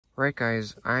Right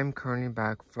guys, I'm currently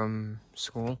back from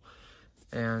school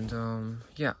and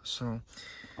yeah, so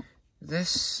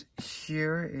this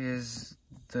here is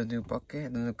the new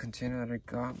bucket, the new container that I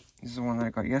got. This is the one that I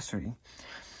got yesterday.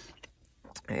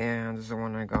 And this is the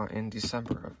one I got in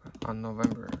December on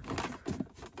November.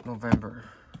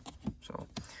 So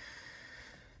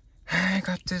I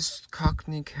got this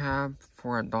Cockney cab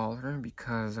for $1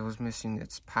 because I was missing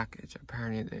its package.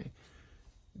 Apparently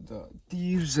the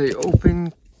thieves, they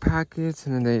open packets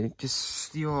and then they just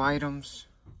steal items.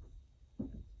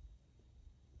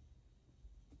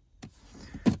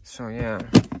 So yeah,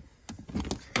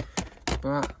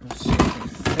 but let's see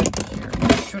if it fit here.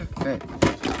 It should fit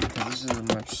because this is a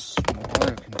much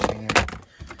smaller container.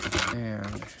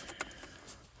 And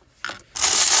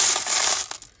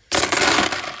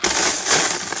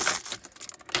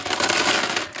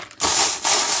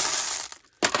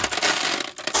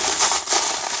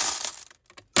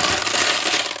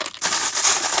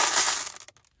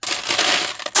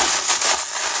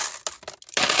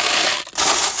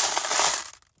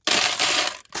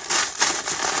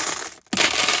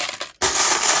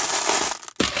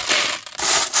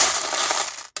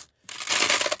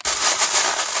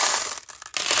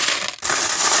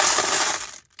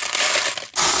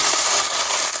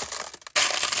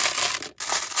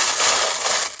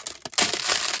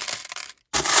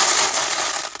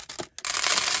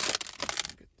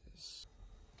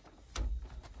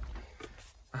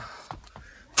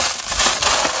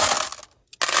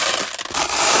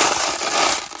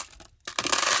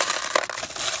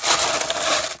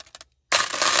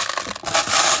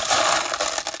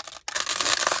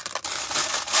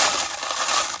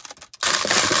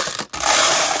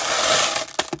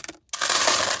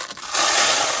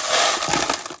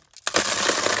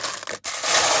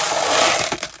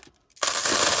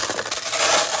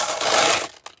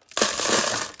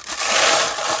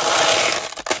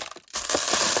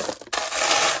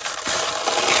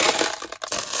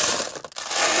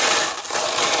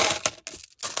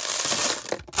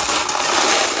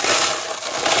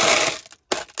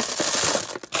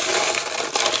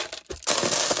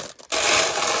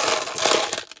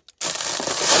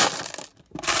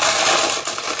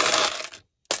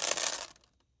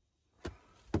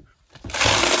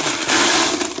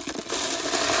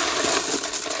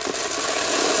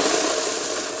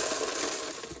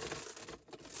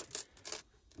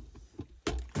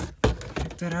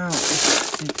that out,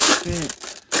 it fit.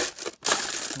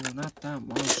 Well, not that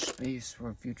much space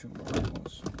for future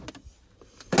marbles.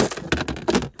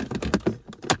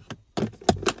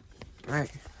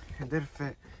 Right, it did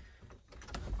fit.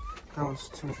 That was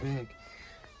too big.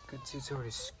 You can see it's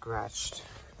already scratched.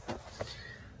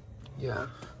 Yeah,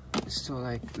 it's still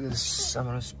like this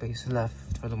amount of space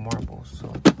left for the marbles,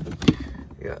 so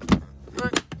yeah.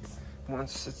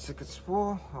 Once it gets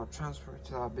full, I'll transfer it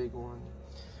to that big one.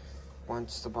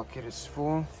 Once the bucket is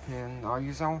full, and I'll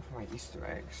use that one for my Easter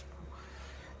eggs.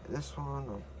 This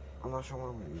one, I'm not sure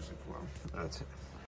what I'm gonna use it for. That's it.